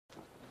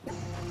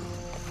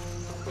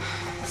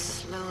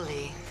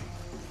Slowly.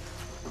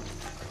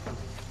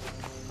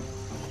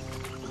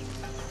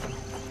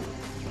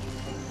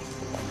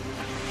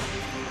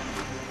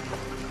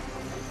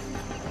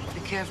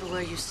 Be careful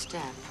where you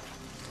step.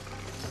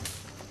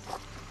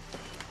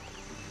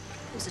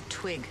 There's a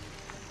twig.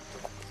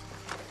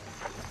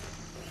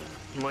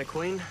 My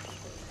queen,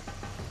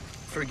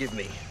 forgive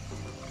me.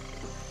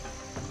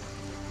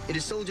 It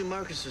is Soldier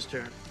Marcus's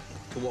turn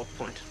to walk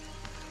point.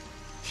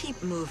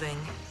 Keep moving,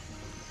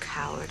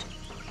 coward.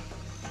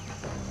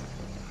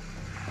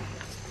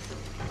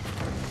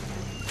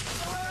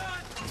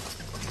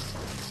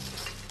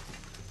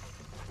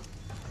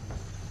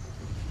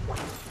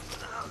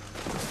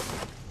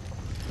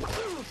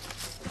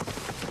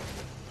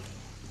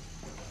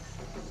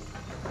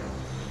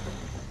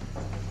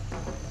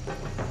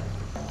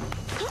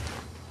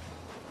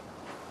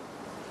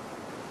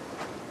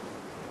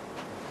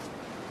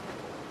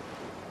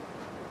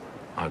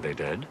 Are they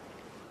dead?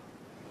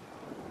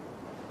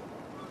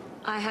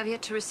 I have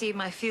yet to receive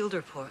my field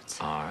reports.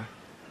 Are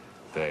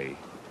they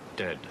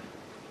dead?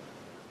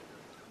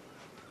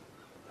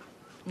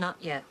 Not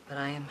yet, but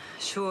I am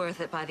sure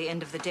that by the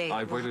end of the day...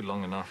 I've waited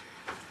long enough.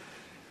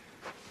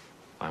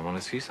 I want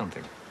to see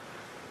something.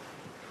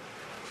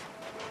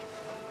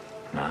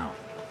 Now.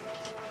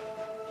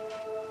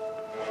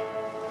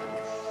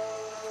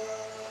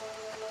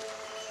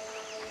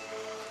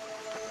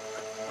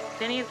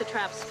 If any of the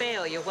traps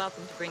fail, you're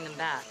welcome to bring them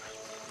back.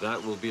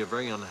 That will be a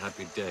very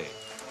unhappy day.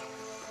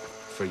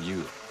 For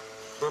you.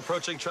 We're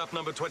approaching trap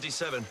number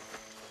 27.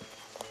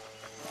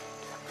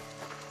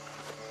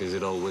 Is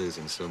it always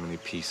in so many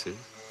pieces?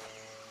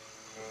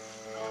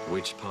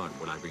 Which part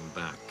will I bring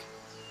back?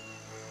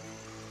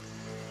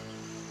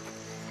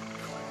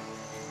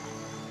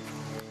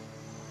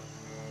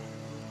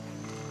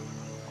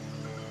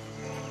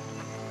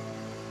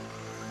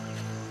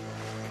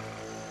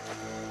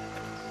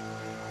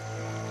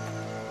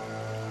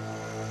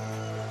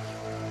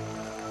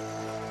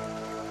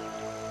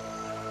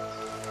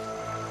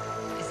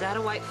 Is that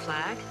a white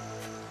flag?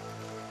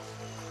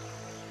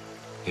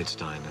 It's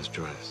Diana's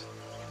dress.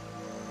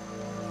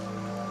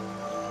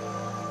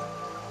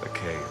 The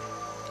cave.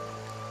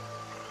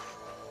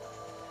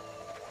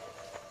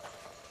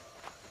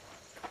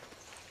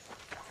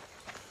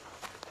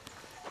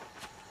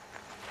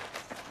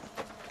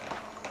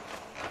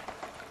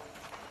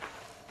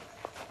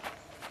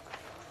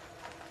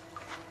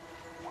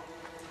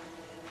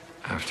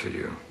 After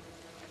you.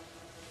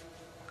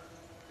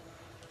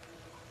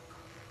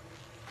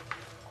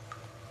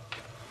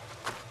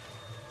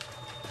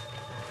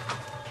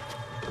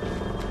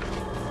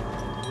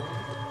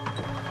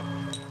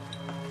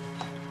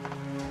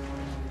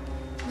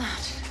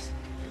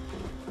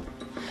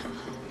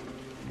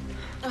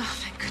 Oh,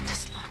 thank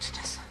goodness,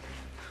 Longinus.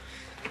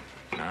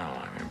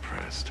 Now I'm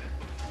impressed.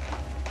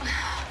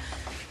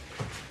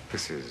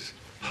 This is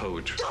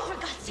poetry. Oh,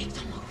 for God's sake,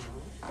 don't move.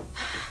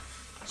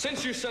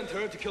 Since you sent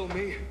her to kill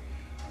me,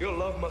 your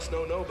love must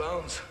know no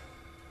bounds.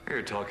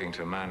 You're talking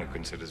to a man who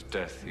considers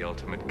death the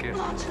ultimate gift.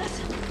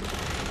 Longinus!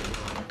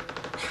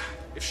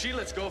 If she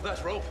lets go of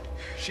that rope,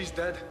 she's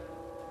dead.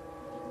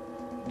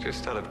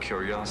 Just out of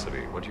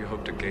curiosity, what do you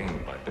hope to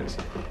gain by this?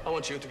 I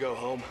want you to go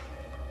home.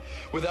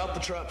 Without the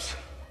traps.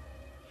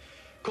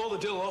 Call the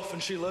deal off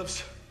and she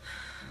lives.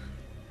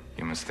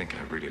 You must think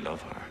I really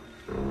love her.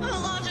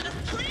 Oh, Longinus,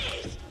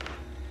 please!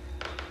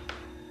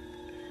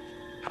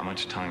 How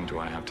much time do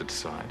I have to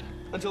decide?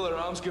 Until her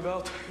arms give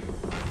out.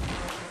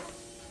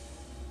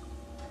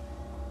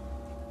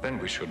 Then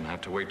we shouldn't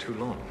have to wait too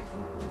long.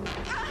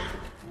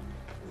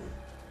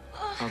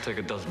 I'll take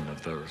a dozen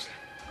of those.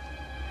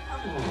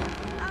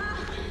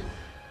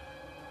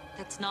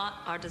 That's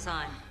not our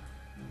design.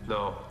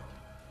 No,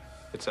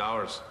 it's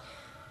ours.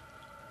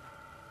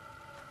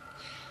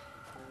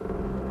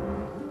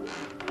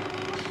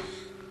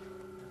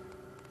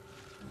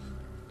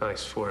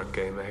 Nice work,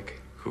 eh, Meg?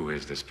 Who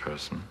is this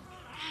person?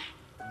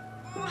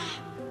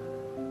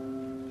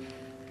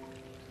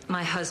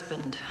 My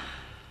husband.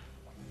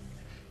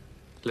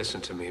 Listen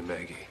to me,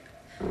 Maggie.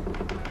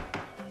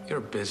 Your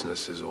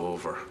business is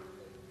over.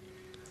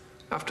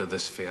 After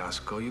this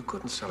fiasco, you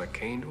couldn't sell a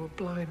cane to a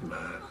blind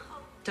man.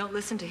 Don't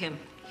listen to him.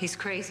 He's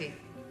crazy.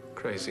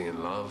 Crazy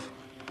in love.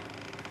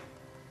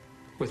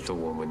 With the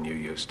woman you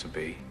used to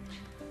be.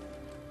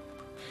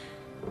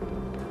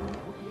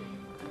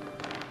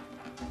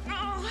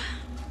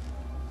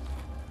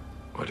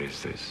 What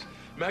is this?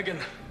 Megan,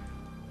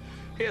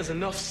 he has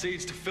enough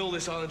seeds to fill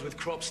this island with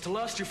crops to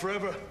last you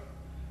forever.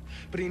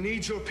 But he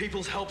needs your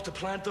people's help to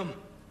plant them.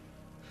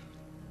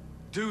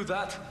 Do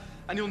that,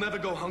 and you'll never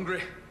go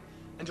hungry.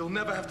 And you'll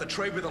never have to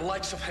trade with the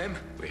likes of him.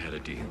 We had a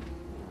deal.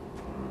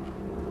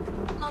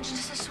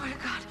 Longinus, I swear to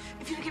God,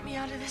 if you don't get me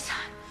out of this...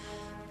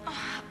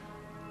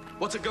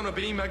 What's it gonna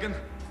be, Megan?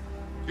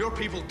 Your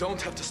people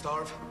don't have to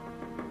starve.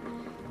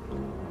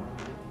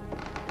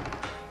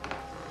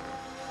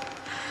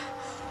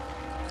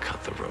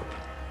 Cut the rope.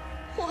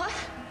 What?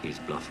 He's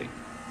bluffing.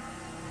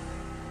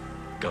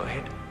 Go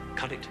ahead,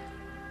 cut it.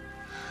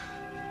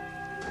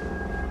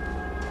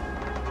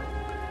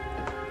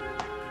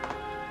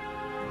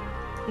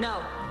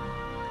 No.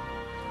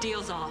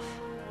 Deal's off.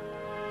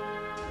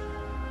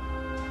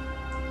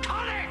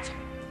 Cut it!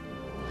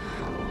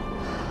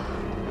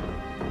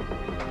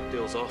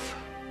 Deal's off.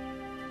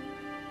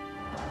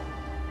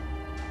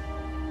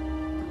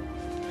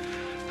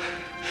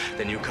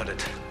 Then you cut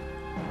it.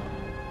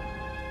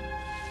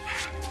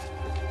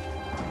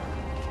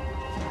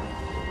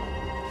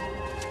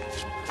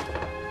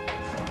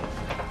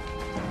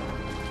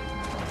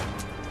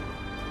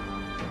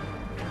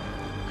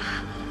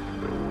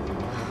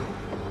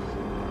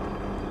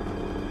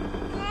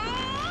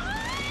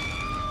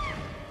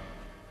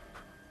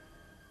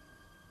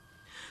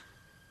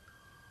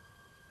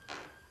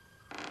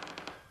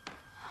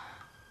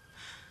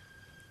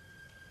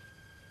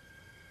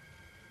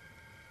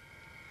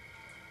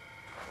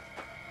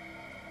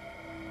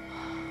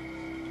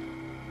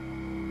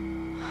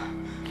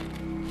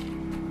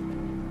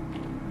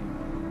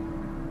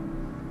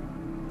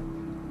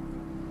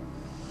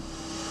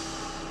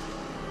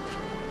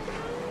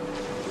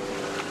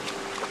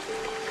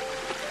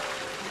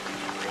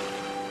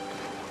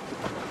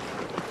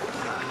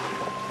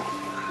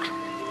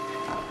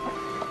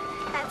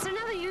 That's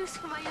another use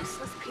for my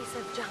useless piece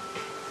of junk.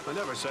 I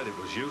never said it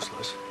was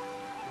useless.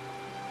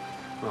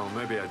 Well,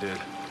 maybe I did.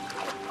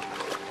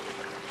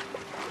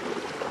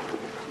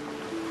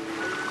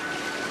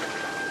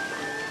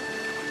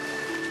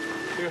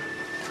 Here.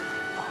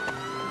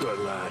 Good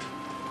lad.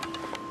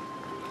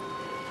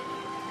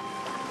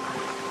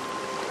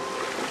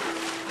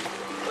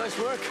 Nice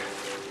work.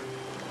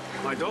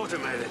 My daughter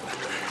made it.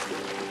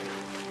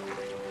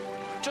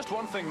 Just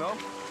one thing, though.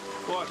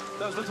 What?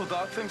 Those little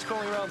dark things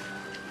crawling around.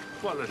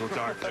 What little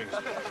dark things?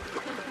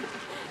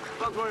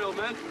 Don't worry, old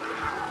man.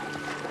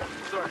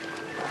 Sorry.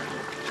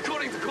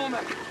 According to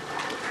Cormac,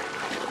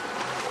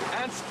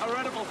 ants are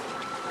edible.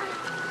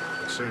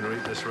 I'd sooner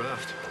eat this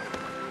raft.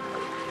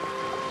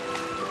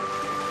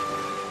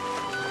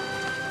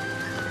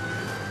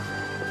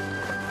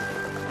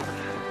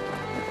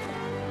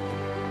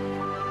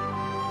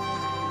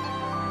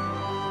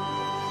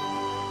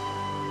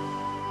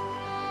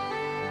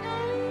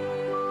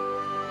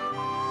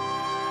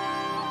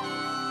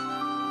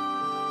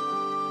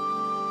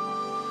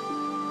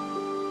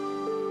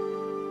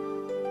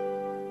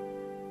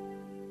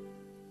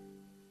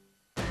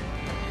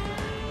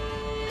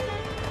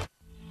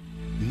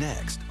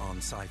 Next on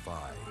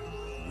Sci-Fi,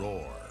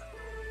 Roar.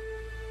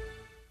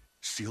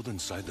 Sealed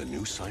inside the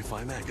new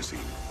Sci-Fi magazine,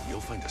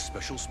 you'll find a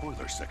special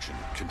spoiler section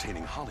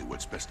containing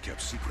Hollywood's best-kept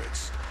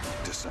secrets.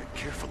 Decide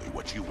carefully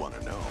what you want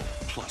to know.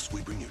 Plus,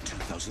 we bring you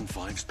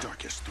 2005's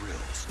darkest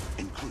thrills,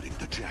 including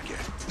The Jacket,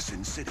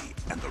 Sin City,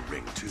 and The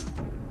Ring 2.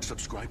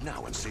 Subscribe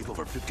now and save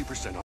over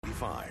 50% on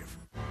 5.